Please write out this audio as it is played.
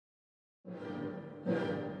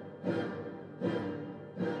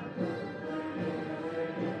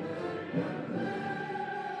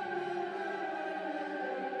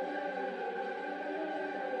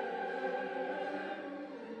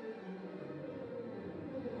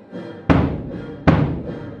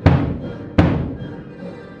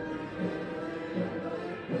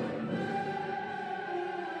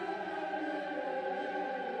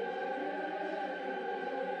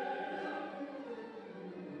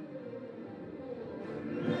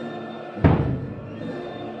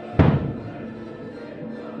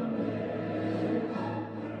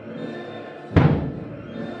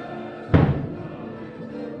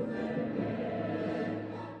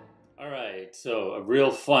So a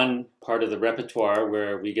real fun part of the repertoire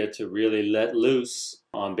where we get to really let loose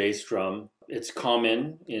on bass drum. It's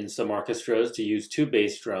common in some orchestras to use two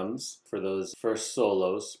bass drums for those first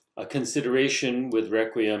solos. A consideration with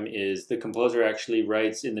Requiem is the composer actually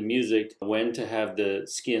writes in the music when to have the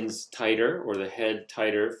skins tighter or the head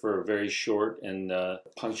tighter for very short and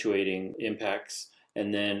punctuating impacts,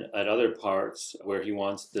 and then at other parts where he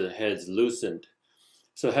wants the heads loosened.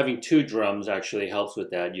 So having two drums actually helps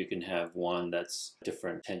with that. You can have one that's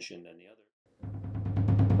different tension than the other.